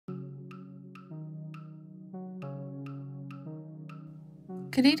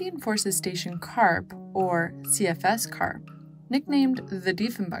Canadian Forces Station Carp, or CFS Carp, nicknamed the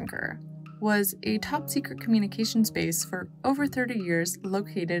Diefenbunker, was a top-secret communications base for over 30 years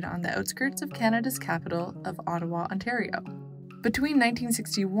located on the outskirts of Canada's capital of Ottawa, Ontario. Between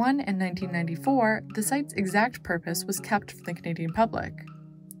 1961 and 1994, the site's exact purpose was kept from the Canadian public.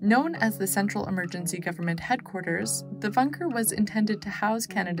 Known as the Central Emergency Government Headquarters, the bunker was intended to house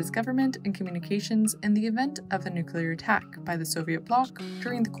Canada's government and communications in the event of a nuclear attack by the Soviet bloc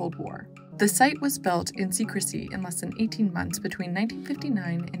during the Cold War. The site was built in secrecy in less than 18 months between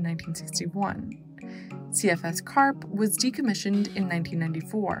 1959 and 1961. CFS Carp was decommissioned in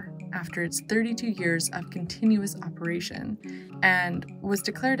 1994 after its 32 years of continuous operation and was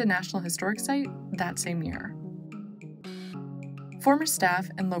declared a National Historic Site that same year. Former staff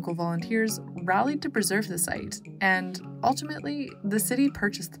and local volunteers rallied to preserve the site, and ultimately, the city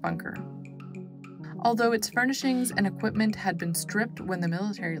purchased the bunker. Although its furnishings and equipment had been stripped when the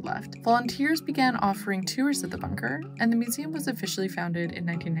military left, volunteers began offering tours of the bunker, and the museum was officially founded in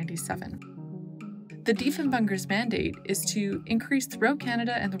 1997. The Diefenbunker's mandate is to increase throughout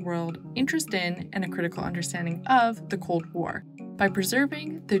Canada and the world interest in and a critical understanding of the Cold War by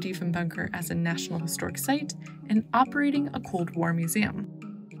preserving the Diefenbunker as a National Historic Site and operating a Cold War museum.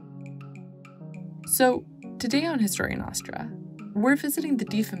 So, today on Historia Nostra, we're visiting the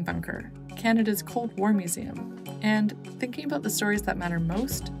Diefenbunker, Canada's Cold War Museum, and thinking about the stories that matter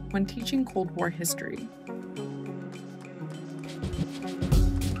most when teaching Cold War history.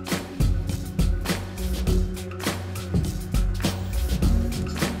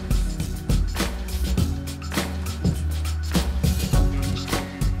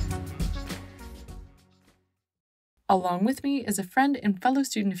 Along with me is a friend and fellow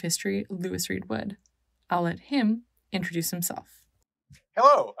student of history, Louis Reed-Wood. I'll let him introduce himself.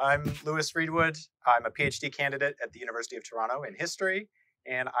 Hello, I'm Louis Reed-Wood. I'm a PhD candidate at the University of Toronto in history,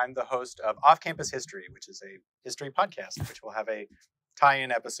 and I'm the host of Off-Campus History, which is a history podcast, which will have a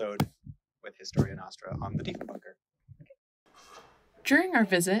tie-in episode with Historia Nostra on the Diefenbunker. During our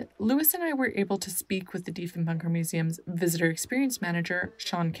visit, Louis and I were able to speak with the Diefenbunker Museum's Visitor Experience Manager,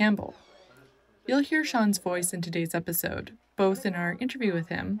 Sean Campbell. You'll hear Sean's voice in today's episode, both in our interview with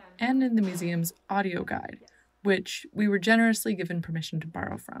him and in the museum's audio guide, which we were generously given permission to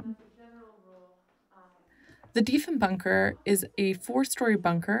borrow from. The Diefenbunker is a 4-story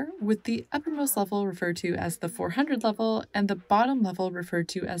bunker with the uppermost level referred to as the 400 level and the bottom level referred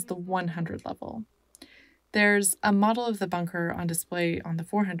to as the 100 level. There's a model of the bunker on display on the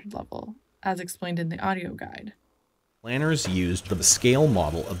 400 level, as explained in the audio guide. Planners used the scale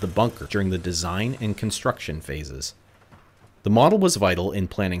model of the bunker during the design and construction phases. The model was vital in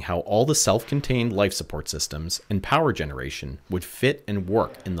planning how all the self-contained life support systems and power generation would fit and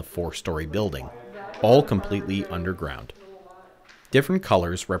work in the 4-story building, all completely underground. Different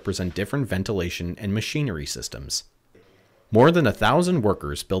colors represent different ventilation and machinery systems. More than 1,000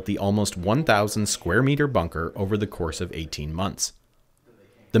 workers built the almost 1,000 square meter bunker over the course of 18 months.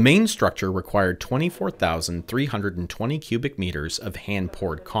 The main structure required 24,320 cubic meters of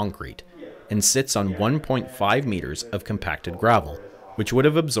hand-poured concrete and sits on 1.5 meters of compacted gravel, which would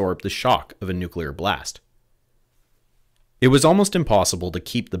have absorbed the shock of a nuclear blast. It was almost impossible to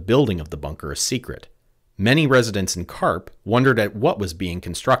keep the building of the bunker a secret. Many residents in Carp wondered at what was being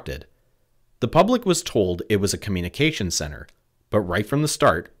constructed. The public was told it was a communications center, but right from the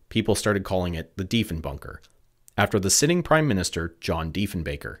start, people started calling it the Diefenbunker, after the sitting Prime Minister, John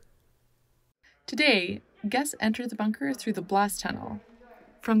Diefenbunker. Today, guests enter the bunker through the blast tunnel.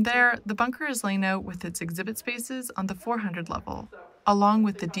 From there, the bunker is laid out with its exhibit spaces on the 400 level, along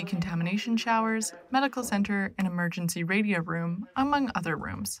with the decontamination showers, medical center, and emergency radio room, among other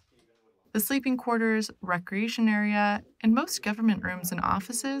rooms. The sleeping quarters, recreation area, and most government rooms and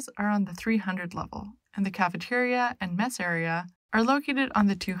offices are on the 300 level, and the cafeteria and mess area are located on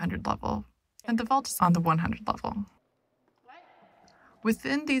the 200 level, and the vault is on the 100 level.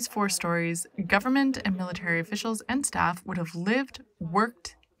 Within these 4 stories, government and military officials and staff would have lived,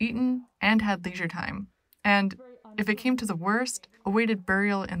 worked, eaten, and had leisure time, and, if it came to the worst, awaited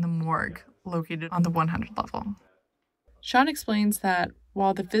burial in the morgue located on the 100 level. Sean explains that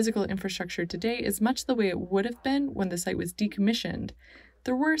while the physical infrastructure today is much the way it would have been when the site was decommissioned,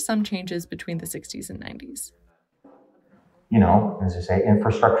 there were some changes between the 60s and 90s. As you say,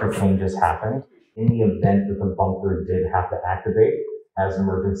 infrastructure changes happened. In the event that the bunker did have to activate as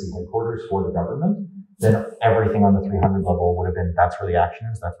emergency headquarters for the government, then everything on the 300 level would have been, that's where the action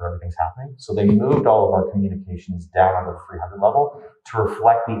is, that's where everything's happening. So they moved all of our communications down onto the 300 level to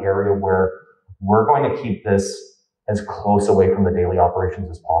reflect the area where we're going to keep this as close away from the daily operations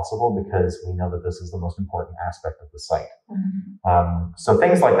as possible, because we know that this is the most important aspect of the site. So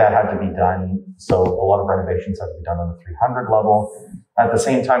things like that had to be done. So a lot of renovations had to be done on the 300 level. At the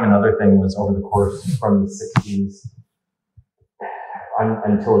same time, another thing was over the course from the 60s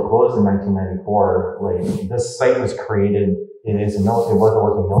until it closed in 1994, like this site was created, it was a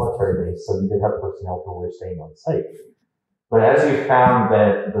working military base, so you did have personnel who were staying on site. But as you found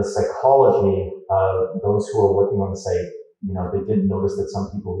that the psychology of those who were working on site, you know, they did notice that some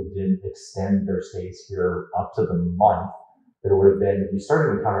people who did extend their stays here up to the month, that it would have been, you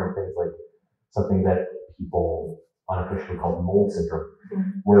started encountering things like something that people unofficially called mold syndrome,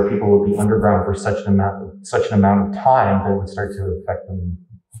 where people would be underground for such an amount of time that it would start to affect them,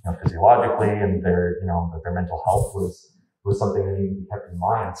 you know, physiologically, and their, you know, that their mental health was something that needed to be kept in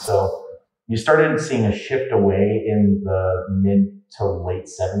mind. So you started seeing a shift away in the mid to late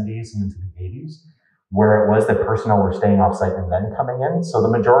 70s and into the 80s, where it was that personnel were staying off site and then coming in. So the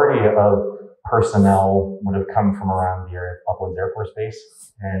majority of personnel would have come from around the area of Uplands Air Force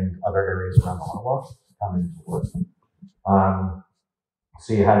Base and other areas around Ottawa coming to work.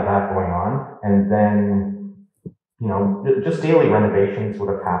 So you had that going on, and then, you know, just daily renovations would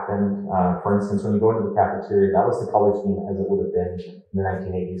have happened. For instance, when you go into the cafeteria, that was the color scheme as it would have been in the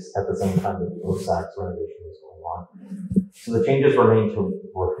 1980s at the same time that the OSAC's renovation was going on. So the changes were made to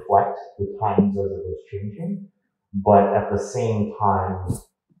reflect the times as it was changing, but at the same time,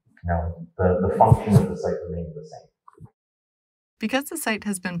 you know, the function of the site remained the same. Because the site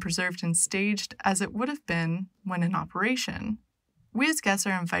has been preserved and staged as it would have been when in operation, we as guests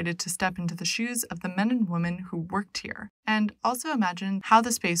are invited to step into the shoes of the men and women who worked here, and also imagine how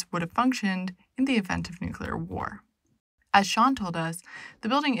the space would have functioned in the event of nuclear war. As Sean told us, the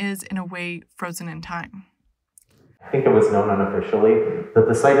building is, in a way, frozen in time. I think it was known unofficially that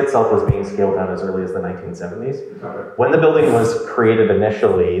the site itself was being scaled down as early as the 1970s. When the building was created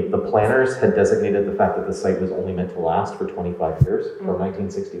initially, the planners had designated the fact that the site was only meant to last for 25 years, from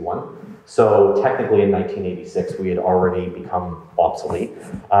 1961. So technically in 1986, we had already become obsolete.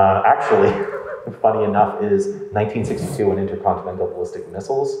 Actually, funny enough, is 1962 when intercontinental ballistic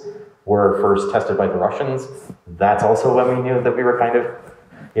missiles were first tested by the Russians. That's also when we knew that we were kind of,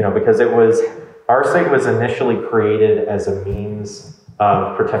 you know, because it was, our site was initially created as a means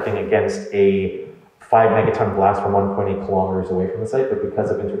of protecting against a 5 megaton blast from 1.8 kilometers away from the site, but because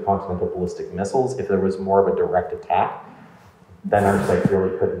of intercontinental ballistic missiles, if there was more of a direct attack, then our site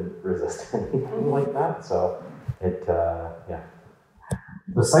really couldn't resist anything like that. So it, yeah.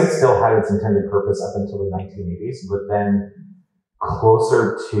 The site still had its intended purpose up until the 1980s, but then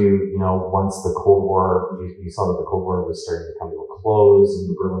closer to, you know, once the Cold War, you saw that the Cold War was starting to come to a close and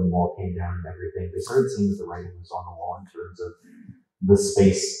the Berlin Wall came down and everything, they started seeing that the writing was on the wall in terms of the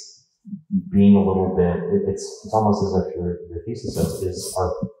space being a little bit, it's almost as if your thesis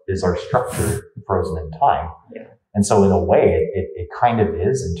is our structure frozen in time. Yeah. And so in a way, it kind of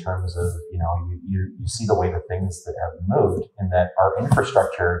is, in terms of, you know, you see the way the things that have moved, and that our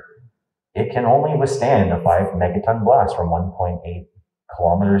infrastructure, it can only withstand a 5 megaton blast from 1.8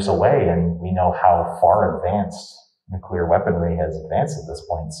 kilometers away. And we know how far advanced nuclear weaponry has advanced at this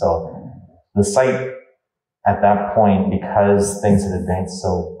point. So the site at that point, because things had advanced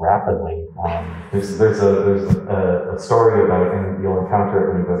so rapidly, there's a story about, and you'll encounter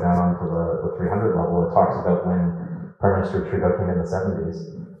it when you go down onto the 300 level. It talks about when Prime Minister Trudeau came in the 70s,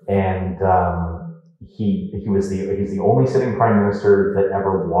 and he's the only sitting prime minister that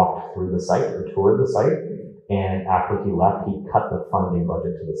ever walked through the site or toured the site. And after he left, he cut the funding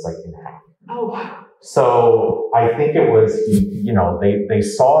budget to the site in half. Oh, wow. So I think it was, you know, they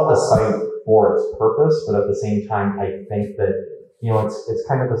saw the site for its purpose, but at the same time, I think that, you know, it's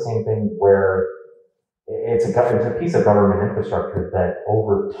kind of the same thing where it's a piece of government infrastructure that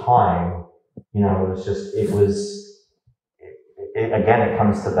over time, you know, again, it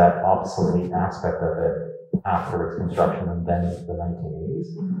comes to that obsolete aspect of it after its construction and then the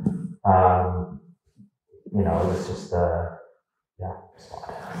 1980s. You know, it was just, yeah.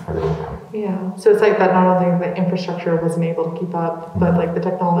 So it's like that not only the infrastructure wasn't able to keep up, but like the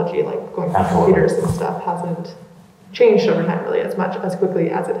technology, like going from computers and stuff, hasn't changed over time really as quickly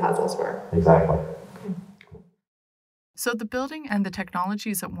as it has elsewhere. Exactly. So the building and the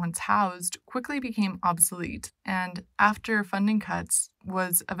technologies it once housed quickly became obsolete, and after funding cuts,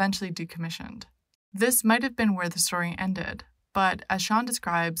 was eventually decommissioned. This might have been where the story ended, but as Sean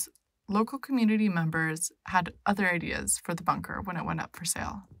describes, local community members had other ideas for the bunker when it went up for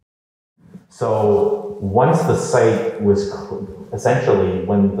sale. So once the site was, essentially,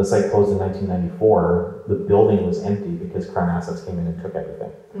 when the site closed in 1994, the building was empty because Crown Assets came in and took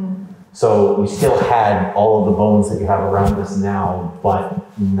everything. So we still had all of the bones that you have around us now,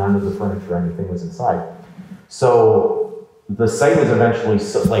 but none of the furniture or anything was inside. So the site was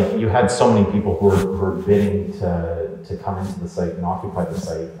eventually, you had so many people who were bidding to come into the site and occupy the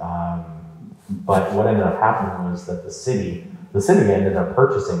site. But what ended up happening was that the city ended up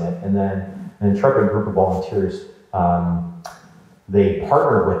purchasing it, and then an intrepid group of volunteers, they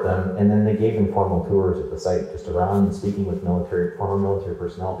partnered with them, and then they gave informal tours at the site, just around speaking with former military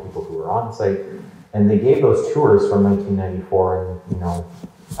personnel, people who were on site, and they gave those tours from 1994. And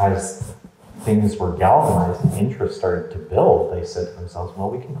as things were galvanized and interest started to build, they said to themselves, well,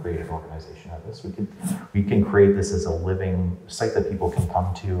 we can create an organization out of this. We can create this as a living site that people can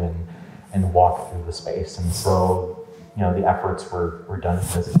come to and walk through the space. And so, the efforts were done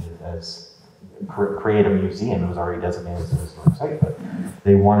as create a museum. It was already designated as a historic site, but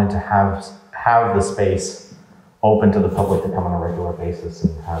they wanted to have the space open to the public to come on a regular basis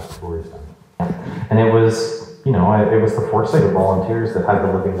and have tours done. And it was, it was the foresight of volunteers that had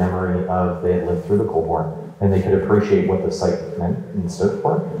the living memory of they had lived through the Cold War, and they could appreciate what the site meant and stood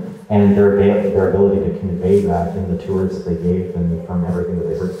for, and their ability to convey that in the tours that they gave and from everything that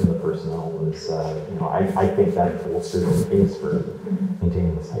they heard from the personnel was, I think that bolstered the case for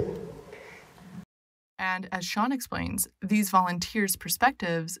maintaining the site. And as Sean explains, these volunteers'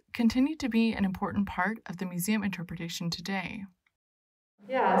 perspectives continue to be an important part of the museum interpretation today.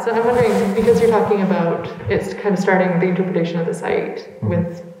 Yeah, so I'm wondering, because you're talking about it's kind of starting the interpretation of the site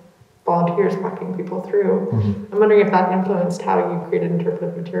with volunteers walking people through, I'm wondering if that influenced how you created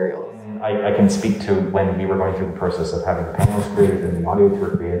interpretive materials. I can speak to when we were going through the process of having the panels created and the audio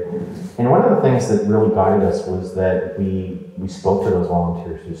tour created. And one of the things that really guided us was that we spoke to those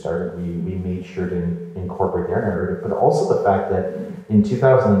volunteers who started. We made sure to incorporate their narrative, but also the fact that in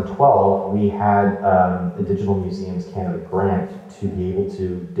 2012, we had the Digital Museums Canada grant to be able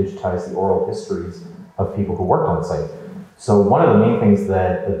to digitize the oral histories of people who worked on site. So one of the main things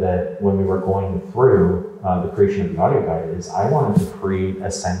that when we were going through the creation of the audio guide is I wanted to create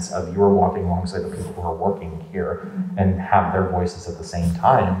a sense of you're walking alongside the people who are working here and have their voices at the same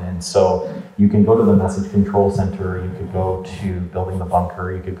time. And so you can go to the message control center, you could go to building the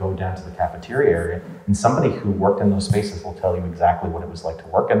bunker, you could go down to the cafeteria area, and somebody who worked in those spaces will tell you exactly what it was like to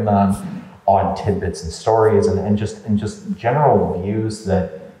work in them, odd tidbits and stories, and just general views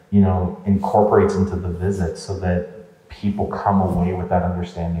that incorporates into the visit so that people come away with that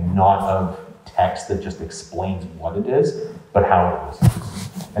understanding, not of text that just explains what it is, but how it was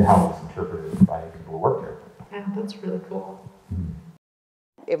used and how it was interpreted by people who work there. Yeah, that's really cool.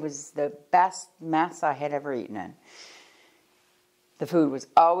 It was the best mess I had ever eaten in. The food was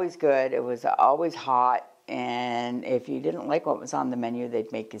always good, it was always hot, and if you didn't like what was on the menu,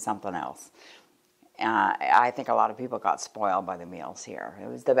 they'd make you something else. I think a lot of people got spoiled by the meals here. It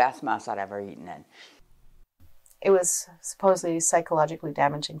was the best mess I'd ever eaten in. It was supposedly psychologically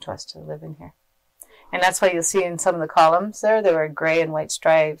damaging to us to live in here. And that's why you'll see in some of the columns there were gray and white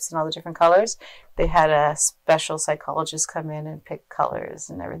stripes and all the different colors. They had a special psychologist come in and pick colors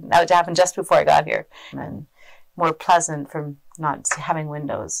and everything. That happened just before I got here. And more pleasant from not having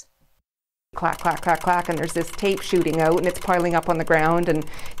windows. Clack, clack, clack, clack, and there's this tape shooting out and it's piling up on the ground, and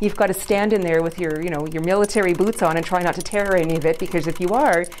you've got to stand in there with your military boots on and try not to tear any of it, because if you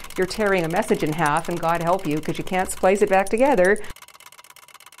are, you're tearing a message in half, and God help you, because you can't splice it back together.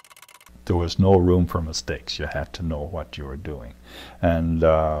 There was no room for mistakes. You had to know what you were doing. And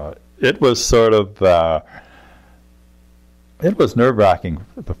it was sort of, it was nerve-wracking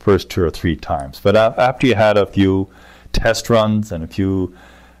the first 2 or 3 times. But after you had a few test runs and a few,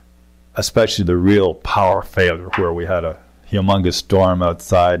 especially the real power failure where we had a humongous storm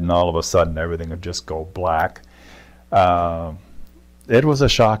outside and all of a sudden everything would just go black, it was a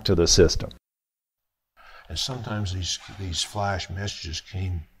shock to the system. And sometimes these flash messages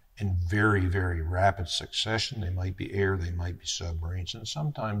came in very, very rapid succession. They might be air, they might be submarines, and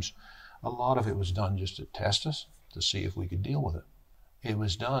sometimes a lot of it was done just to test us, to see if we could deal with it. It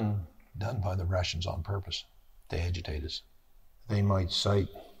was done by the Russians on purpose to agitate us. They might cite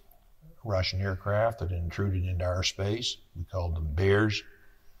Russian aircraft that intruded into our space. We called them bears.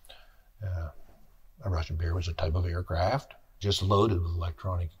 A Russian bear was a type of aircraft, just loaded with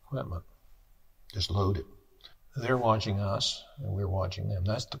electronic equipment, just loaded. They're watching us, and we're watching them.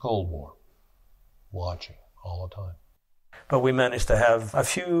 That's the Cold War, watching all the time. But we managed to have a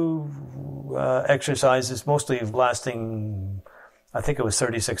few exercises, mostly lasting, I think it was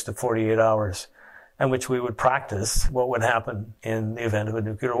 36 to 48 hours. in which we would practice what would happen in the event of a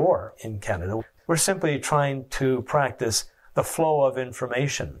nuclear war in Canada. We're simply trying to practice the flow of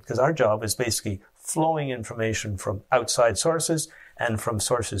information, because our job is basically flowing information from outside sources and from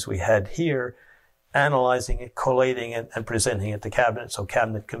sources we had here, analyzing it, collating it, and presenting it to Cabinet so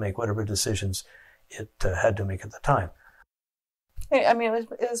Cabinet can make whatever decisions it had to make at the time. I mean,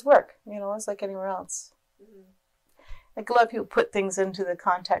 it was work, you know, it's like anywhere else. Like a lot of people put things into the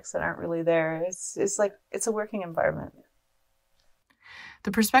context that aren't really there. It's like, it's a working environment.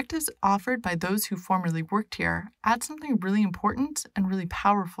 The perspectives offered by those who formerly worked here add something really important and really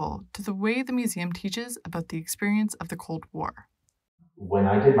powerful to the way the museum teaches about the experience of the Cold War. When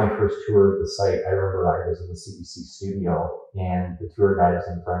I did my first tour of the site, I remember I was in the CBC studio, and the tour guide was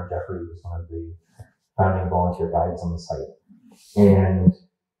in Brian Jeffrey, who was one of the founding volunteer guides on the site. And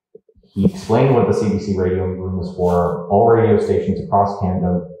he explained what the CBC radio room was for. All radio stations across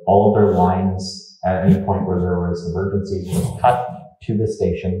Canada, all of their lines at any point where there was emergencies would cut to the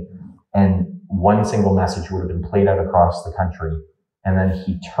station, and one single message would have been played out across the country. And then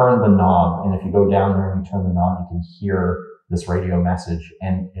he turned the knob, and if you go down there and you turn the knob, you can hear this radio message,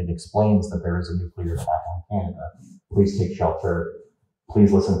 and it explains that there is a nuclear attack on Canada. Please take shelter.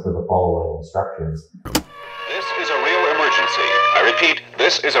 Please listen for the following instructions. This is a real emergency. I repeat,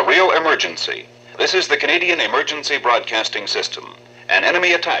 this is a real emergency. This is the Canadian Emergency Broadcasting System. An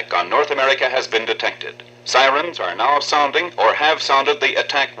enemy attack on North America has been detected. Sirens are now sounding or have sounded the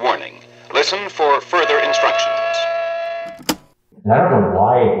attack warning. Listen for further instructions. And I don't know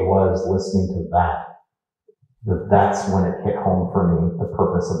why it was listening to that's when it hit home for me, the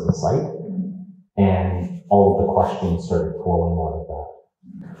purpose of the site. And all of the questions started flowing out of that.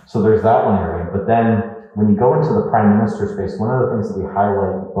 So there's that one area. But then when you go into the Prime Minister space, one of the things that we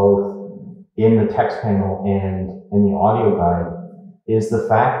highlight both in the text panel and in the audio guide is the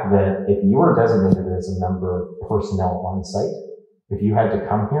fact that if you were designated as a member of personnel on site, if you had to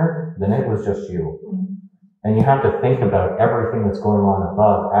come here, then it was just you. And you have to think about everything that's going on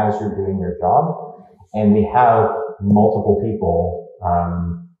above as you're doing your job. And we have multiple people,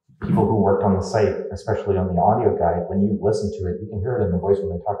 people who worked on the site, especially on the audio guide. When you listen to it, you can hear it in the voice when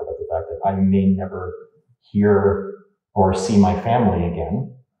they talk about the fact that I may never hear or see my family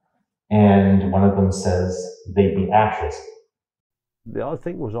again. And one of them says they'd be ashes. The other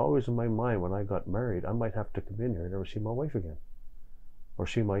thing was always in my mind when I got married, I might have to come in here and never see my wife again, or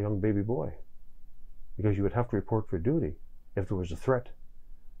see my young baby boy, because you would have to report for duty. If there was a threat,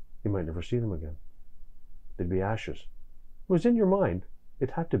 you might never see them again. They'd be ashes. It was in your mind.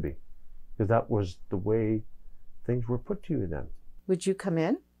 It had to be, because that was the way things were put to you then. Would you come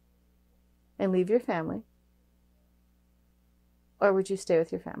in and leave your family, or would you stay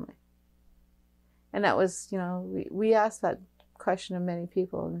with your family? And that was, you know, we asked that question of many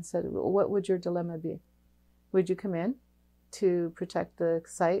people and said, what would your dilemma be? Would you come in to protect the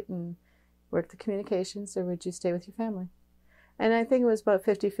site and work the communications, or would you stay with your family? And I think it was about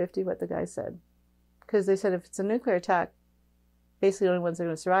 50-50 what the guys said. Because they said if it's a nuclear attack, basically the only ones that are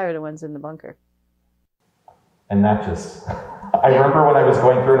going to survive are the ones in the bunker. And that just, I remember when I was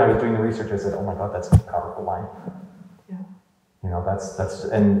going through and I was doing the research, I said, oh my God, that's a powerful line. Yeah. You know, that's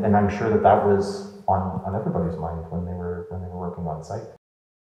and I'm sure that was on everybody's mind when they were working on site.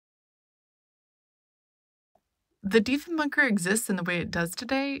 The Diefenbunker exists in the way it does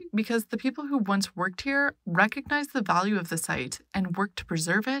today because the people who once worked here recognized the value of the site and worked to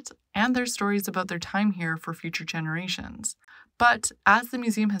preserve it and their stories about their time here for future generations. But as the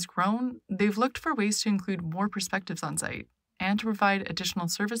museum has grown, they've looked for ways to include more perspectives on site and to provide additional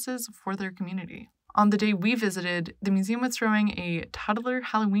services for their community. On the day we visited, the museum was throwing a toddler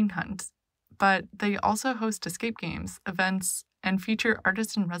Halloween hunt, but they also host escape games, events, and feature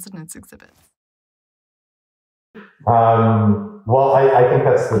artist-in-residence exhibits. Well, I think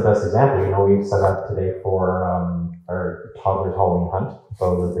that's the best example. You know, we set up today for our toddler's Halloween hunt,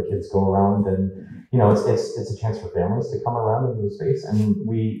 so the kids go around, and you know, it's a chance for families to come around into the space, and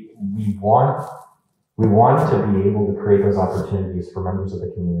we want to be able to create those opportunities for members of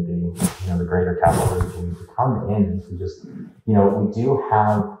the community, you know, the greater capital region, to come in and to just, you know, we do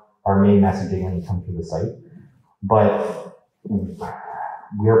have our main messaging when you come to the site, but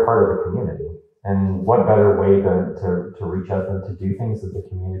we are part of the community. And what better way to reach out than to do things that the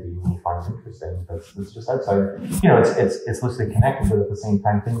community may find interesting? That's just outside. You know, it's loosely connected, but at the same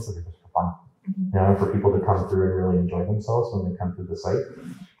time, things that are just for fun. You know, for people to come through and really enjoy themselves when they come through the site.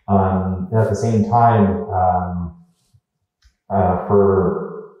 And at the same time,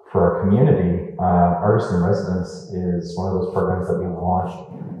 for our community, Artists in Residence is one of those programs that we launched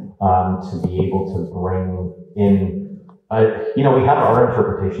to be able to bring in we have our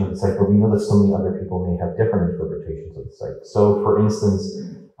interpretation of the site, but we know that so many other people may have different interpretations of the site. So, for instance,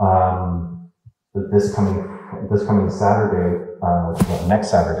 this coming Saturday, next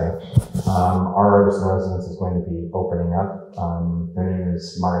Saturday, our artist in residence is going to be opening up. Their name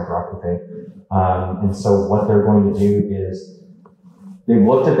is Mari Grokate. And so what they're going to do is they've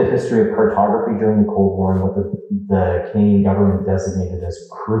looked at the history of cartography during the Cold War and what the Canadian government designated as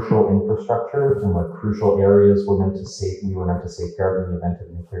crucial infrastructure and what crucial areas we were meant to safeguard in the event of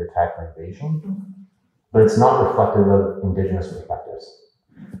a nuclear attack or invasion. But it's not reflective of Indigenous perspectives.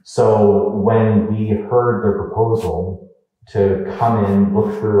 So when we heard their proposal to come in,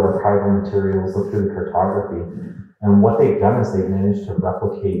 look through archival materials, look through the cartography, and what they've done is they've managed to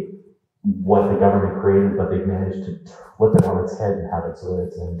replicate what the government created, but they've managed to flip it on its head and have it so that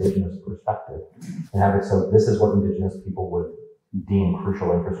it's an Indigenous perspective, and have it so this is what Indigenous people would deem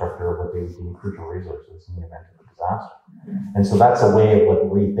crucial infrastructure, or what they would deem crucial resources in the event of a disaster. And so that's a way of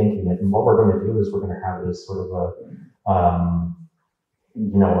rethinking it. And what we're going to do is we're going to have this sort of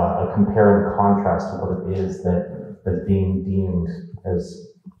a compare and contrast to what it is that's being deemed as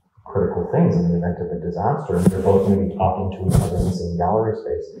critical things in the event of a disaster. And they're both going to be talking to each other in the same gallery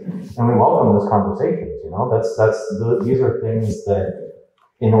space. And we welcome those conversations, these are things that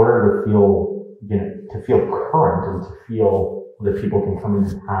in order to feel current and to feel that people can come in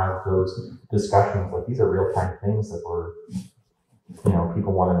and have those discussions, these are real-time things that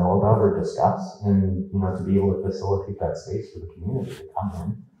people want to know about or discuss, and to be able to facilitate that space for the community to come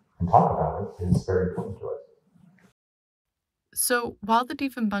in and talk about it is very important to us. So while the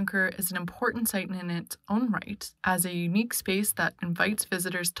Diefenbunker is an important site in its own right, as a unique space that invites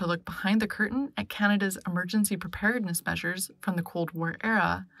visitors to look behind the curtain at Canada's emergency preparedness measures from the Cold War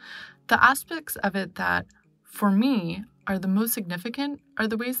era, the aspects of it that, for me, are the most significant are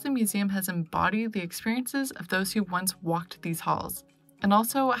the ways the museum has embodied the experiences of those who once walked these halls, and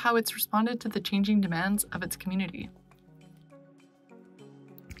also how it's responded to the changing demands of its community.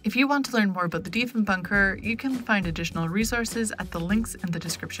 If you want to learn more about the Diefenbunker, you can find additional resources at the links in the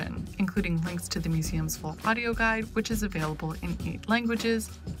description, including links to the museum's full audio guide, which is available in 8 languages,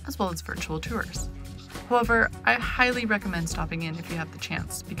 as well as virtual tours. However, I highly recommend stopping in if you have the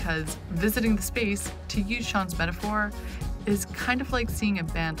chance, because visiting the space, to use Sean's metaphor, is kind of like seeing a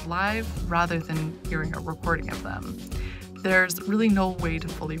band live rather than hearing a recording of them. There's really no way to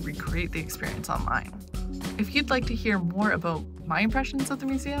fully recreate the experience online. If you'd like to hear more about my impressions of the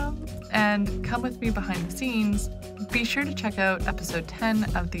museum and come with me behind the scenes, be sure to check out episode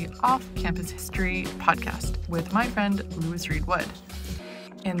 10 of the Off-Campus History podcast with my friend Louis Reed-Wood.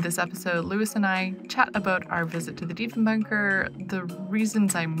 In this episode, Louis and I chat about our visit to the Diefenbunker, the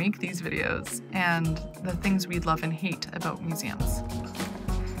reasons I make these videos, and the things we love and hate about museums.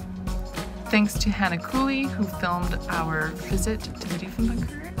 Thanks to Hannah Cooley, who filmed our visit to the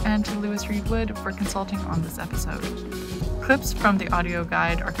Diefenbunker, and to Louis Reed-Wood for consulting on this episode. Clips from the audio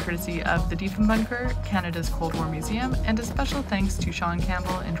guide are courtesy of the Diefenbunker, Canada's Cold War Museum, and a special thanks to Sean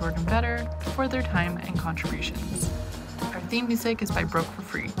Campbell and Jordan Vetter for their time and contributions. Our theme music is by Broke for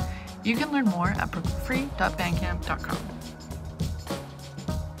Free. You can learn more at brokeforfree.bandcamp.com.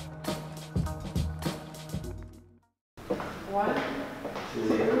 One,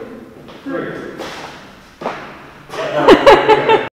 two, three.